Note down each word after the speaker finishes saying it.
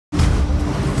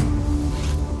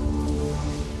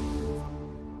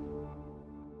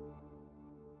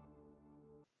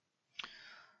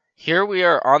Here we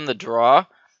are on the draw,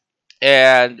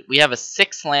 and we have a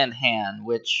 6-land hand,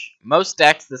 which most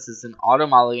decks this is an auto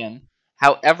mulligan.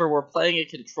 However, we're playing a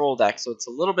control deck, so it's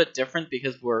a little bit different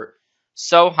because we're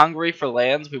so hungry for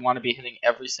lands, we want to be hitting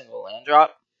every single land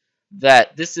drop,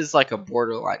 that this is like a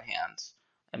borderline hand,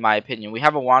 in my opinion. We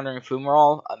have a Wandering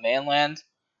Fumarole, a main land,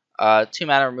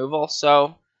 2-mana removal,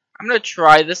 so I'm going to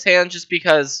try this hand just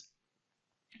because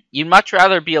you'd much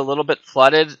rather be a little bit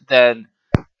flooded than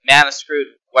mana screwed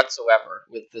whatsoever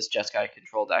with this Jeskai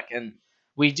control deck. And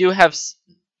we do have,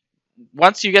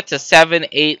 once you get to 7,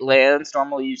 8 lands,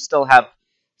 normally you still have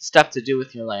stuff to do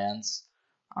with your lands.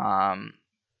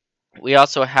 We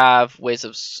also have ways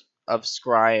of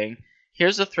scrying.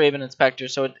 Here's a Thraben Inspector,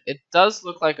 so it does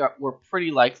look like we're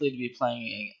pretty likely to be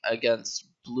playing against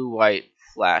blue-white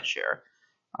Flash here.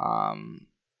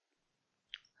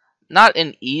 Not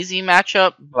an easy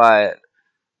matchup, but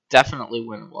definitely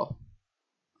winnable.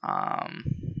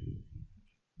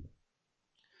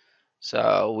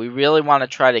 So we really want to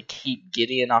try to keep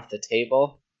Gideon off the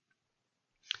table.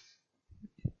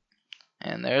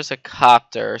 And there's a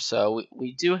Copter, so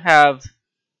we do have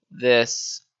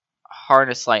this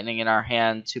Harness Lightning in our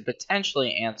hand to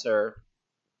potentially answer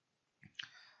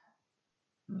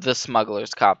the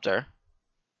Smuggler's Copter.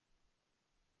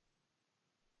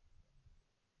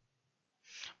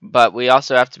 But we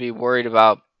also have to be worried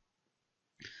about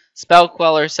Spell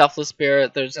Queller, Selfless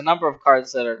Spirit. There's a number of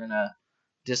cards that are going to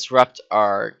disrupt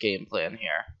our game plan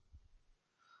here.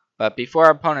 But before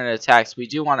our opponent attacks, we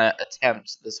do want to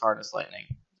attempt this Harness Lightning.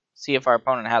 See if our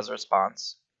opponent has a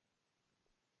response.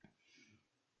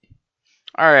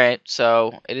 Alright,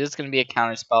 so it is going to be a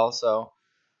counter spell, so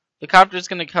the Copter is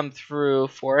going to come through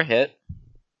for a hit.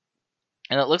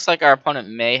 And it looks like our opponent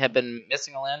may have been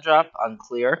missing a land drop,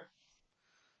 unclear.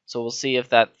 So we'll see if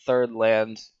that third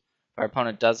land, our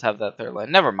opponent does have that third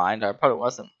land. Never mind, our opponent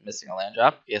wasn't missing a land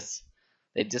drop. Yes,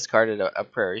 they discarded a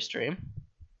Prairie Stream.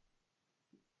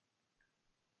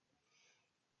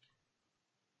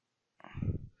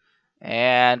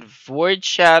 And Void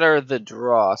Shatter the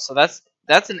draw. So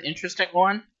that's an interesting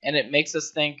one, and it makes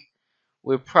us think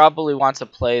we probably want to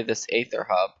play this Aether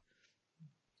Hub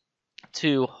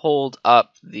to hold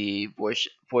up the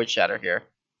Void Shatter here.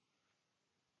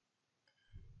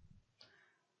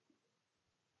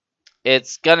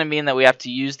 It's going to mean that we have to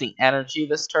use the energy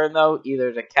this turn, though,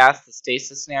 either to cast the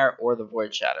Stasis Snare or the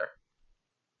Void Shatter.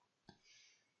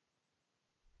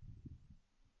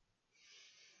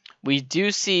 We do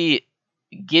see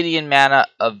Gideon mana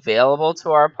available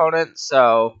to our opponent,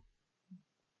 so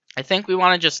I think we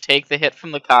want to just take the hit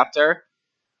from the Copter.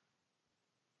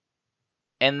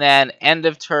 And then end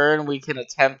of turn, we can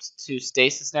attempt to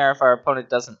Stasis Snare if our opponent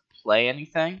doesn't play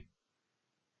anything.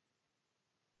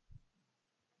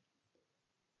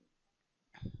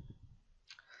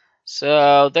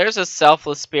 So there's a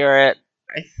Selfless Spirit.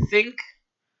 I think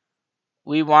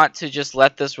we want to just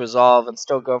let this resolve and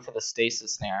still go for the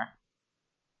Stasis Snare.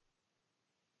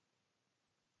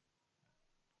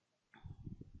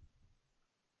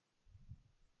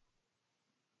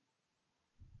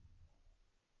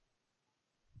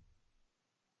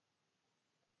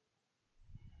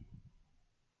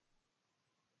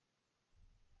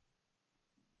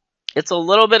 It's a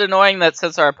little bit annoying that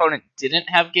since our opponent didn't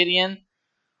have Gideon,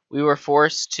 we were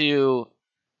forced to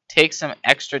take some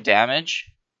extra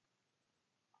damage.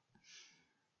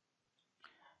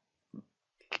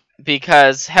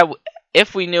 Because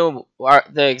if we knew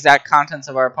the exact contents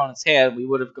of our opponent's hand, we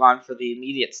would have gone for the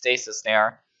immediate Stasis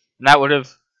Snare. And that would have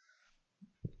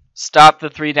stopped the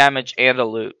 3 damage and a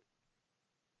loot.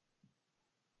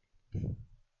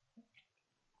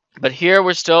 But here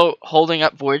we're still holding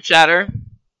up Void Shatter.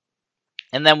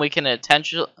 And then we can now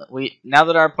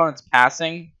that our opponent's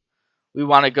passing, we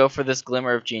want to go for this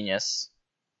Glimmer of Genius.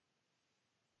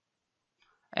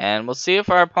 And we'll see if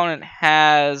our opponent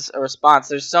has a response.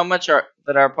 There's so much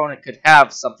that our opponent could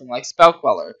have, something like Spell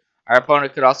Queller. Our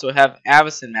opponent could also have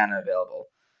Avacyn mana available.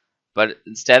 But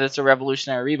instead it's a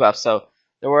Revolutionary Rebuff, so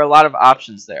there were a lot of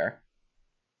options there.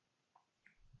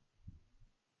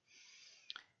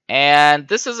 And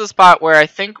this is a spot where I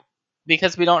think,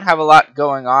 because we don't have a lot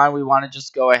going on, we want to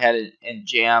just go ahead and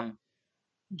jam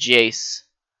Jace,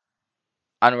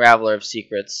 Unraveler of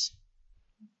Secrets.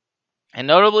 And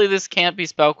notably, this can't be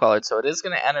Spell Quellered, so it is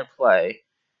going to enter play.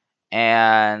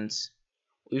 And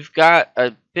we've got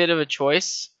a bit of a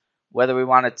choice whether we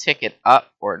want to tick it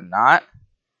up or not.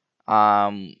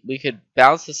 We could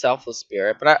bounce the Selfless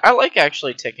Spirit, but I like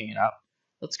actually ticking it up.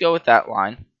 Let's go with that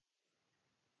line.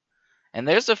 And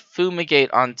there's a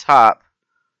Fumigate on top.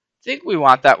 I think we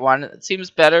want that one. It seems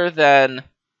better than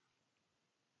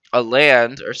a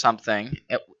land or something.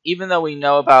 even though we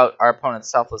know about our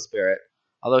opponent's Selfless Spirit.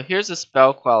 Although here's a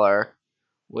Spell Queller,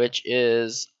 which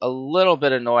is a little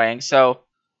bit annoying. So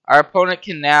our opponent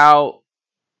can now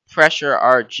pressure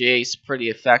our Jace pretty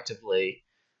effectively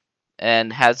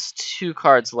and has 2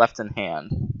 cards left in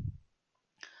hand.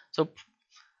 So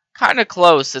kind of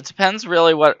close. It depends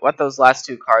really what those last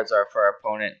 2 cards are for our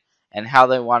opponent and how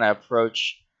they want to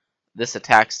approach this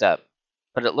attack step.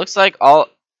 But it looks like all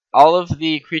of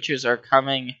the creatures are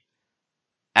coming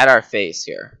at our face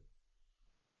here.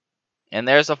 And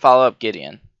there's a follow-up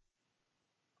Gideon.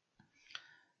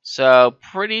 So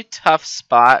pretty tough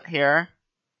spot here.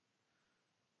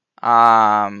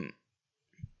 So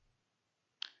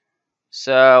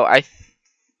I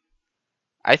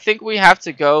think we have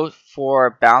to go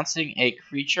for bouncing a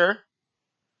creature.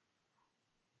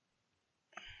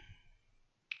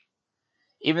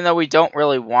 Even though we don't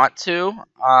really want to.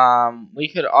 We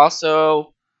could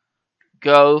also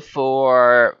go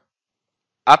for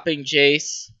upping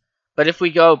Jace. But if we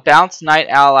go bounce Knight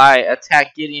Ally,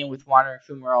 attack Gideon with Wandering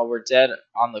Fumarole, we're dead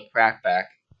on the crackback.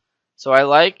 So I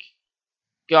like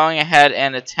going ahead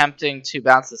and attempting to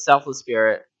bounce the Selfless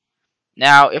Spirit.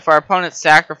 Now, if our opponent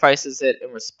sacrifices it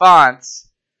in response,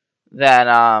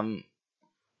 then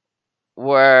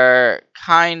we're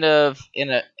kind of in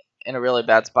a really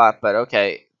bad spot. But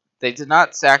okay, they did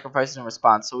not sacrifice in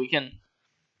response, so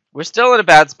we're still in a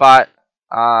bad spot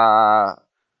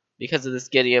because of this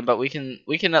Gideon. But we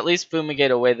can at least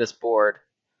fumigate away this board.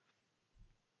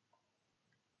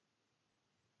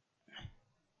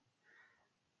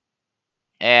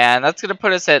 And that's gonna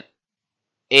put us at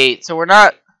 8. So we're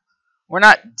not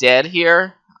dead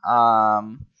here.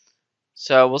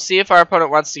 So we'll see if our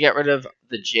opponent wants to get rid of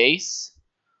the Jace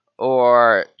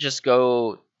or just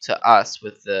go to us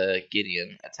with the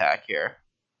Gideon attack here.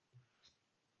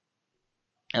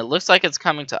 And it looks like it's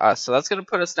coming to us, so that's going to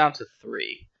put us down to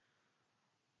 3.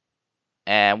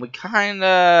 And we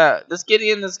this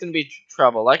Gideon is going to be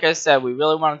trouble. Like I said, we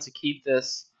really wanted to keep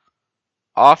this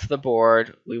off the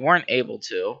board. We weren't able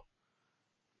to.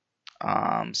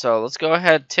 So let's go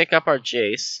ahead, tick up our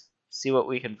Jace, see what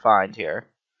we can find here.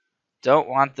 Don't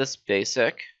want this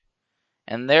basic.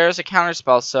 And there's a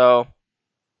counterspell, so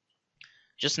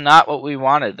just not what we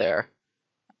wanted there.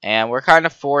 And we're kind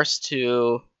of forced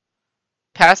to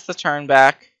pass the turn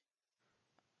back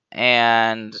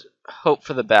and hope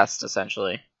for the best,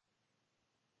 essentially.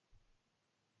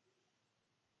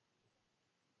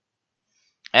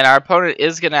 And our opponent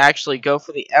is going to actually go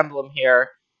for the emblem here.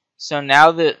 So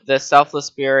now the Selfless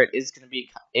Spirit is going to be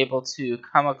able to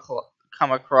come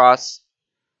across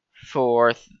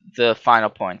for the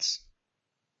final points.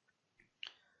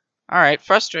 Alright,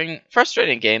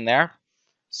 frustrating game there.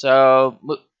 So,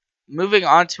 moving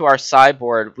on to our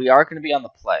sideboard, we are going to be on the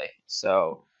play.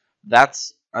 So,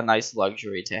 that's a nice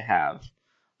luxury to have.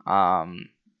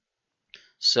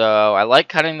 So, I like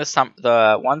cutting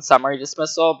the 1 Summary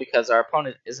Dismissal because our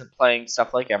opponent isn't playing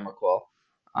stuff like Emrakul.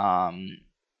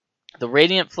 The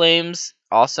Radiant Flames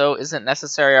also isn't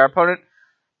necessary. Our opponent...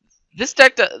 This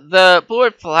deck, the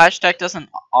Blue-White Flash deck doesn't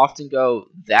often go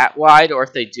that wide, or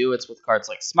if they do, it's with cards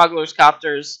like Smuggler's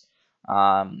Copters,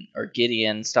 or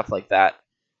Gideon, stuff like that.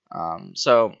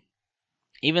 So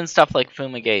even stuff like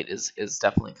Fumigate is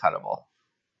definitely cuttable.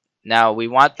 Now, we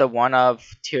want the one of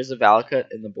Tears of Valakut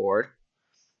in the board,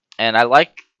 and I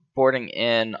like boarding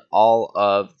in all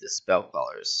of the Spell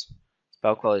Quellers.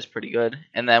 Spell Queller is pretty good.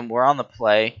 And then we're on the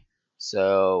play,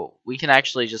 so we can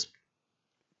actually just...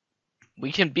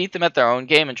 We can beat them at their own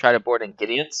game and try to board in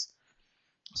Gideons.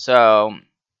 So,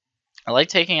 I like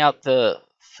taking out the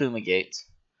Fumigate.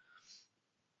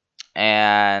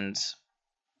 And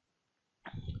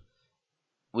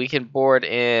we can board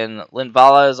in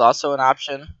Linvala is also an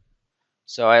option.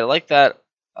 So I like that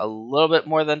a little bit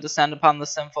more than Descend Upon the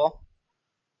Sinful.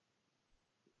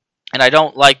 And I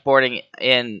don't like boarding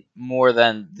in more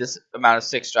than this amount of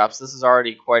 6-drops. This is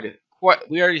already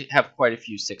we already have quite a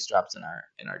few 6-drops in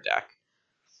our deck.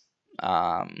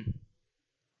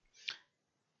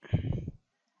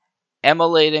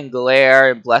 Immolating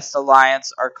Glare and Blessed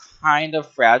Alliance are kind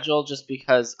of fragile just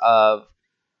because of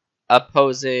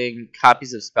opposing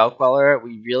copies of Spell Queller.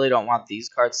 We really don't want these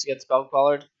cards to get Spell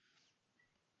Quellered.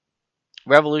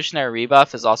 Revolutionary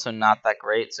Rebuff is also not that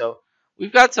great, so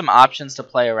we've got some options to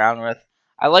play around with.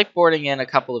 I like boarding in a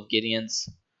couple of Gideons.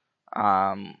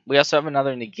 We also have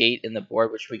another negate in the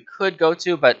board, which we could go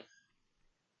to, but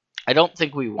I don't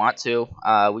think we want to.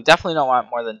 We definitely don't want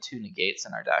more than 2 negates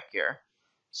in our deck here.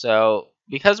 So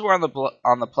because we're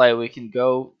on the play, we can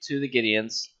go to the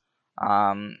Gideons.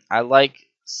 I like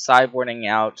sideboarding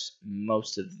out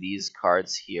most of these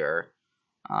cards here.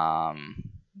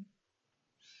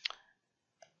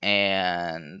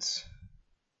 And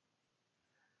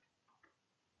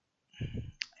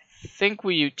I think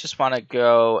we just want to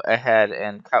go ahead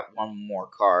and cut one more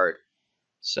card.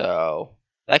 So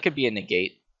that could be a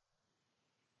negate.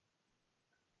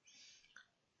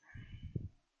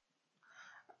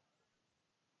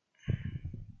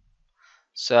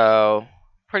 So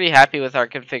pretty happy with our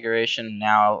configuration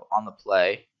now on the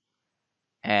play.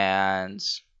 And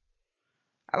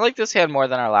I like this hand more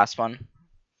than our last one.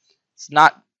 It's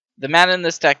not, the mana in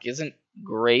this deck isn't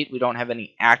great. We don't have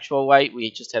any actual white.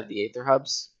 We just have the Aether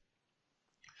Hubs.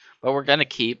 But we're going to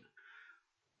keep.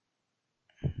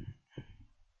 We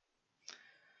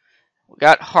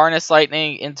got Harness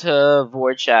Lightning into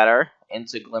Void Shatter,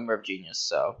 into Glimmer of Genius.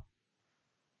 So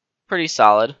pretty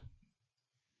solid.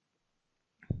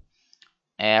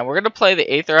 And we're going to play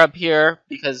the Aether Hub here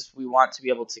because we want to be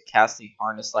able to cast the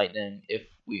Harness Lightning if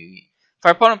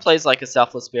our opponent plays like a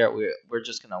Selfless Spirit, we're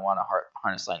just going to want to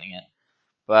Harness Lightning it.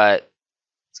 But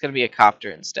it's going to be a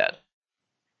Copter instead.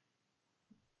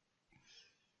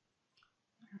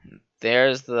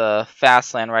 There's the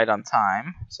fast land right on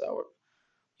time. So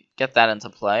get that into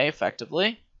play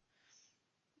effectively.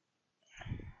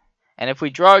 And if we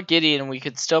draw Gideon, we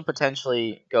could still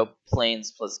potentially go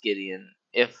Plains plus Gideon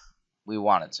if we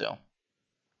wanted to.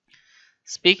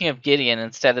 Speaking of Gideon,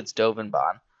 instead it's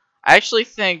Dovinbon. I actually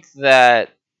think that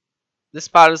this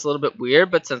spot is a little bit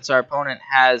weird, but since our opponent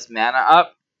has mana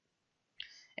up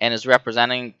and is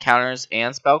representing counters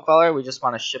and Spellcaller, we just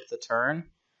want to shift the turn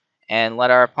and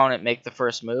let our opponent make the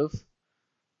first move.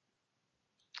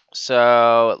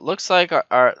 So it looks like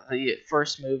the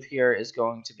first move here is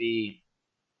going to be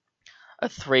a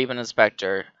Thraben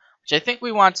Inspector, which I think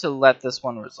we want to let this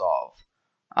one resolve.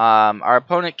 Our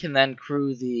opponent can then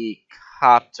crew the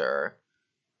Copter.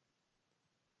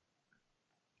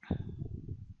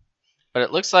 But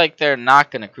it looks like they're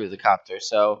not going to crew the Copter,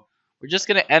 so we're just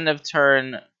going to end of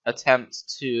turn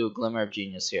attempt to Glimmer of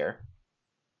Genius here.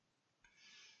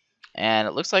 And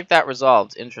it looks like that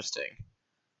resolved. Interesting.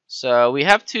 So we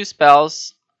have 2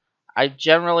 spells. I'm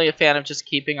generally a fan of just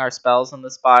keeping our spells in the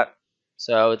spot.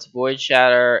 So it's Void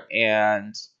Shatter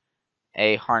and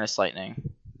a Harness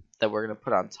Lightning that we're going to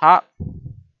put on top.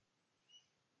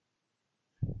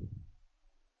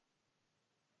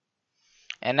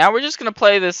 And now we're just going to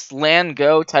play this land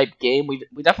go type game.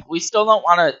 We still don't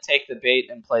want to take the bait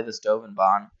and play this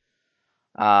Dovinbon.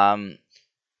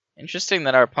 Interesting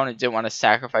that our opponent didn't want to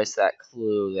sacrifice that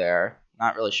clue there.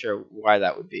 Not really sure why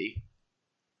that would be.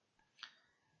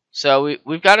 So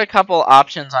we've got a couple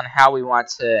options on how we want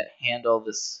to handle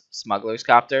this Smuggler's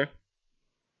Copter.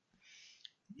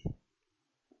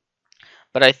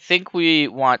 But I think we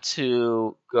want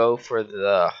to go for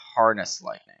the Harness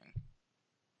Lightning.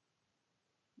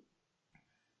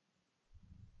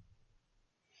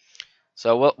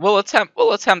 So we'll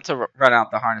attempt to run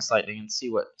out the Harness Lightning and see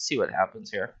what happens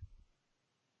here.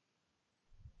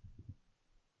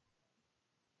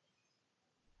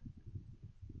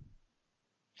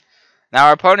 Now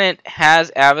our opponent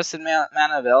has Avacyn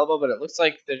mana available, but it looks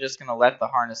like they're just going to let the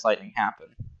Harness Lightning happen.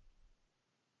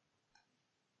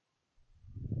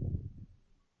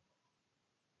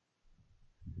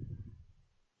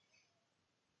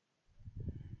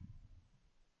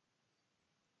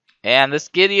 And this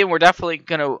Gideon, we're definitely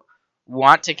going to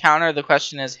want to counter. The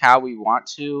question is how we want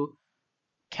to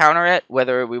counter it,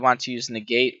 whether we want to use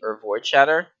Negate or Void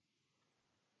Shatter.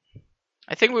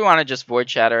 I think we want to just Void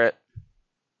Shatter it.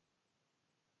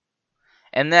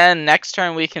 And then next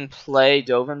turn we can play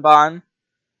Dovinbon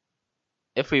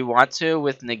if we want to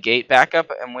with Negate backup.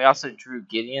 And we also drew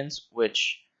Gideons,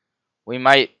 which we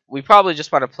probably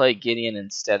just want to play Gideon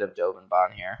instead of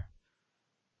Dovinbon here.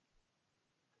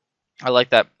 I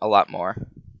like that a lot more.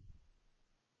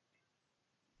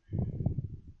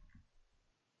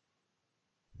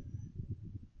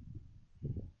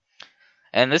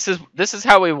 And this is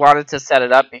how we wanted to set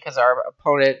it up because our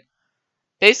opponent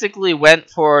basically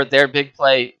went for their big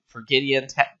play for Gideon,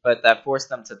 but that forced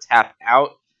them to tap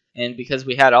out. And because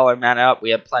we had all our mana up,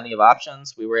 we had plenty of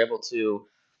options. We were able to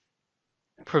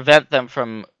prevent them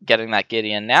from getting that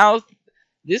Gideon. Now,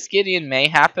 this Gideon may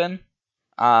happen.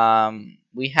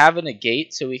 We have a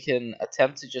negate, so we can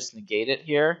attempt to just negate it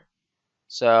here.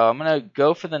 So I'm going to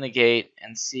go for the negate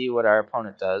and see what our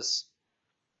opponent does.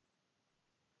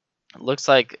 It looks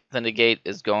like the negate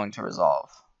is going to resolve.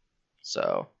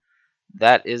 So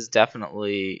that is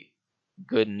definitely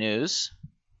good news.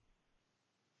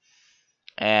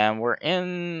 And we're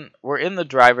in the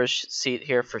driver's seat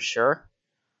here for sure.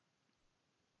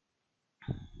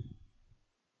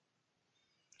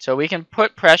 So we can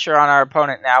put pressure on our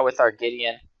opponent now with our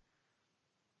Gideon.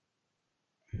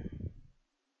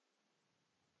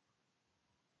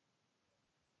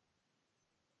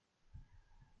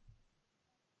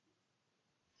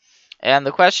 And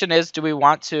the question is, do we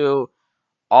want to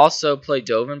also play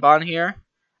Dovenbon here?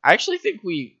 I actually think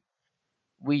we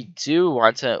do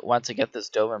want to get this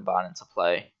Dovenbon into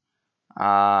play.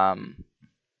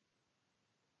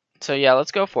 So yeah,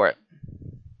 let's go for it.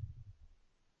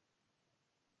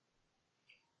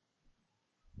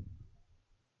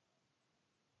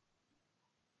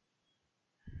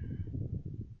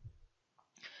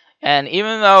 And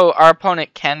even though our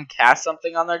opponent can cast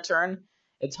something on their turn,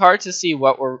 it's hard to see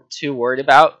what we're too worried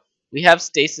about. We have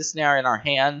Stasis Snare in our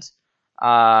hand.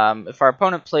 If our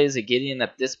opponent plays a Gideon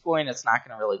at this point, it's not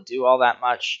going to really do all that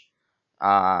much.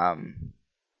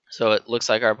 So it looks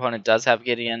like our opponent does have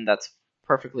Gideon. That's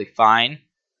perfectly fine.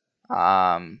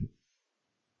 So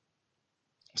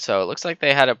it looks like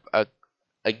they had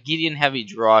a Gideon heavy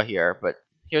draw here, but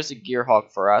here's a Gearhulk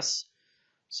for us.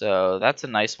 So that's a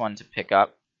nice one to pick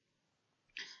up.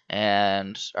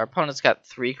 And our opponent's got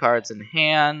 3 cards in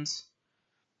hand.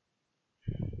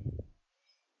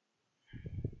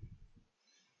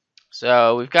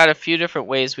 So we've got a few different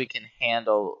ways we can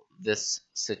handle this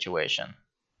situation.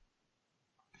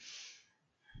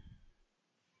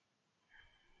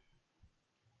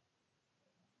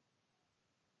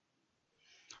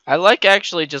 I like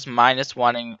actually just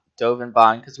 -1ing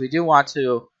Dovenbon because we do want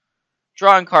to.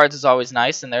 Drawing cards is always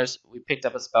nice, and we picked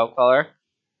up a Spellcaller,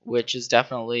 which is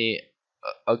definitely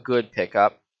a good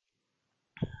pickup.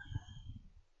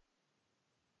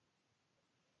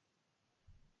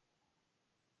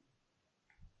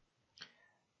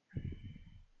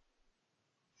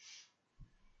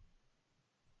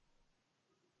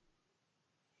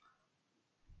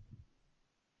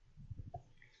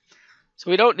 So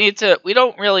we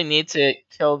don't really need to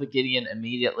kill the Gideon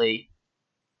immediately.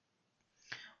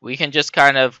 We can just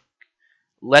kind of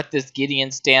let this Gideon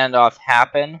standoff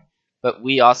happen, but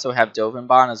we also have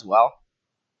Dovenbon as well.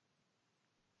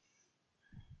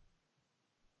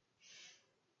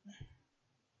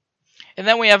 And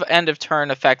then we have end of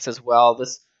turn effects as well.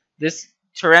 This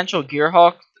Torrential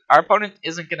Gearhulk, our opponent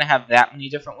isn't going to have that many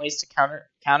different ways to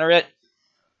counter it.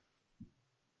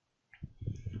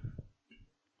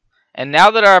 And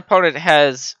now that our opponent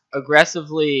has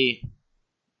aggressively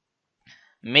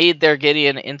made their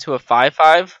Gideon into a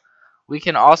 5/5, we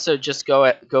can also just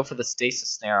go for the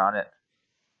Stasis Snare on it.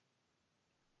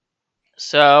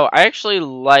 So I actually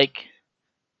like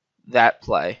that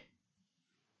play.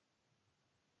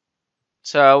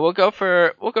 So we'll go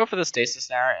for the Stasis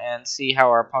Snare and see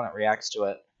how our opponent reacts to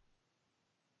it.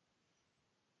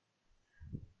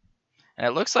 And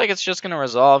it looks like it's just going to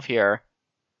resolve here.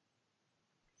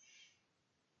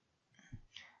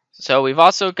 So we've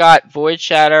also got Void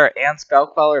Shatter and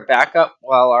Spellqueller backup,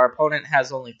 while our opponent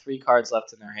has only 3 cards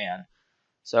left in their hand.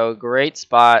 So great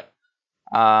spot.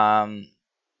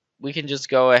 We can just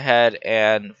go ahead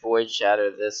and Void Shatter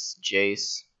this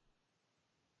Jace.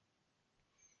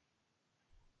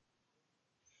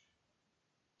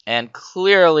 And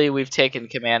clearly we've taken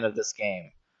command of this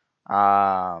game.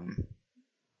 I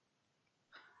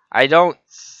don't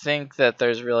think that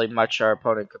there's really much our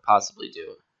opponent could possibly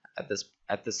do at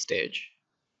this stage.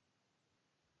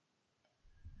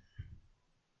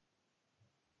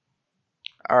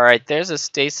 All right, there's a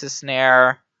Stasis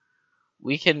Snare.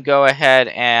 We can go ahead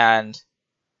and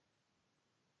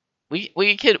we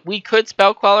could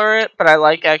Spellqueller it, but I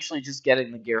like actually just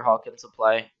getting the Gearhulk into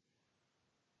play.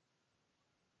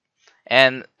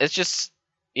 And it's just,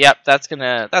 yep, that's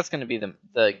gonna be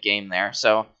the game there.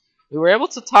 So we were able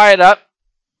to tie it up.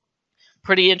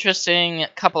 Pretty interesting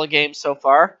couple of games so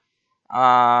far.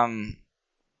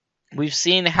 We've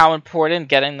seen how important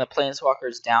getting the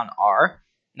Planeswalkers down are.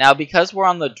 Now, because we're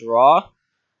on the draw,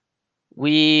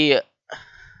 we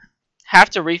have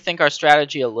to rethink our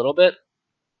strategy a little bit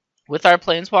with our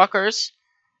Planeswalkers.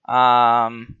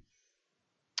 And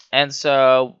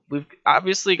so we've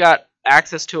obviously got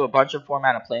access to a bunch of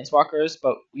 4-mana Planeswalkers,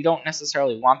 but we don't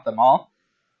necessarily want them all.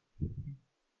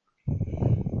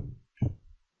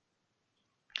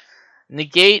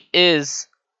 Negate is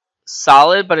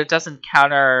solid, but it doesn't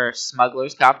counter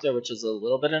Smuggler's Copter, which is a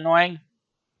little bit annoying.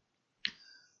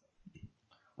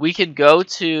 We could go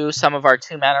to some of our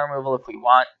 2-mana removal if we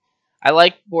want. I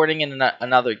like boarding in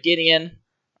another Gideon.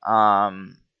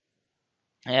 And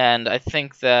I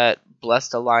think that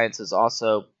Blessed Alliance is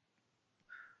also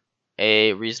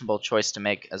a reasonable choice to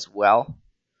make as well.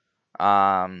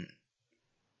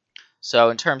 So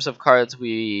in terms of cards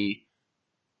we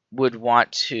would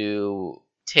want to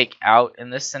take out in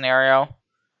this scenario,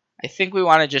 I think we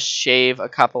want to just shave a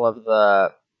couple of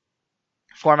the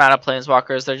 4-mana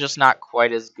Planeswalkers. They're just not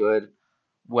quite as good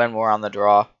when we're on the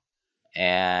draw.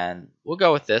 And we'll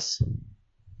go with this.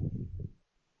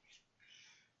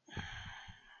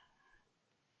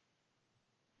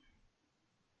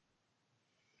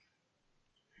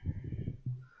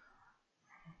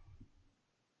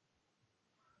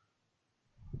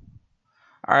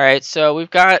 Alright, so we've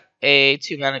got a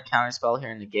 2-mana counterspell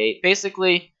here in the gate.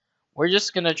 Basically, we're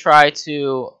just going to try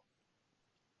to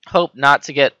hope not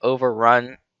to get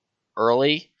overrun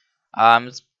early.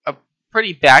 It's a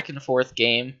pretty back and forth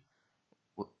game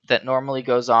that normally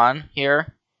goes on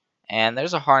here. And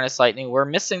there's a Harness Lightning. We're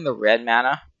missing the red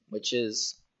mana, which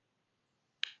is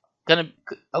going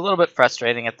to a little bit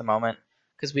frustrating at the moment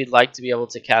because we'd like to be able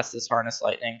to cast this Harness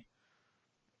Lightning.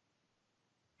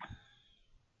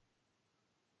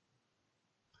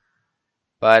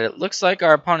 But it looks like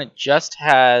our opponent just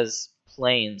has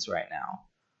plains right now.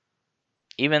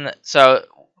 So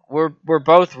we're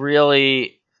both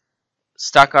really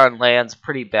stuck on lands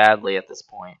pretty badly at this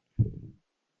point.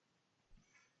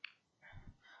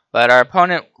 But our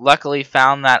opponent luckily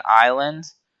found that island,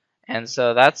 and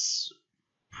so that's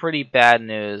pretty bad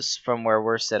news from where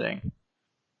we're sitting.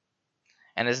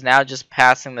 And is now just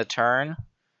passing the turn.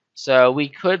 So we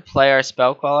could play our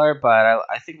Spell Queller, but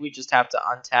I think we just have to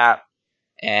untap.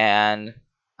 And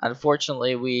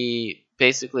unfortunately, we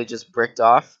basically just bricked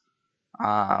off.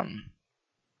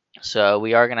 So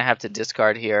we are going to have to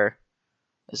discard here,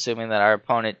 assuming that our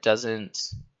opponent doesn't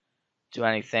do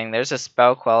anything. There's a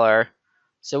Spell Queller.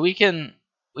 So we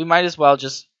might as well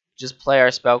just play our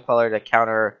Spell Queller to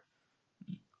counter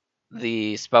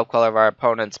the Spell Queller of our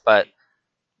opponents. But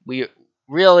we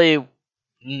really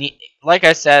need, like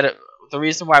I said, the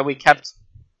reason why we kept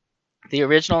the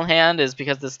original hand is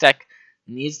because this deck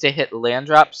needs to hit land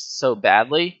drops so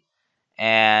badly,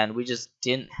 and we just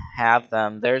didn't have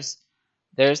them. There's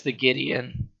the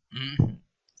Gideon.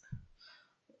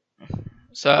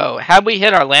 So had we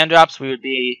hit our land drops, we would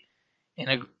be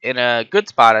in a good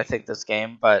spot, I think, this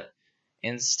game. But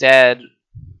instead,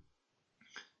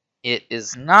 it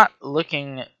is not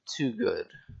looking too good.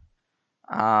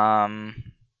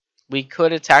 We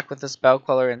could attack with the Spell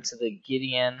Queller into the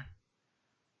Gideon.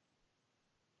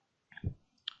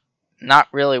 Not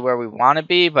really where we want to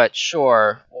be, but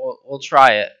sure, we'll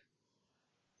try it.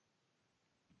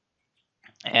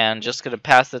 And just going to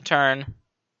pass the turn.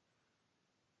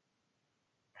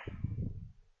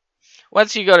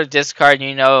 Once you go to discard,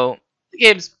 you know the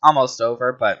game's almost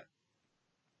over, but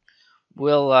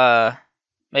we'll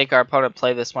make our opponent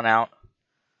play this one out.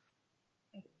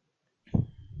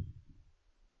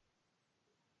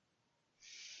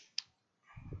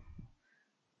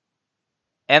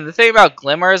 And the thing about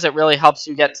Glimmer is it really helps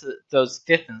you get to those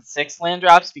 5th and 6th land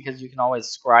drops because you can always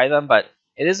scry them, but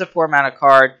it is a 4-mana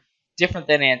card, different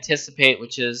than Anticipate,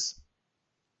 which is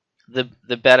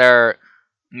the better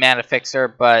mana fixer.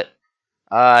 But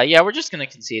yeah, we're just going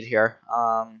to concede here.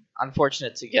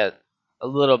 Unfortunate to get a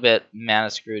little bit mana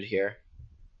screwed here.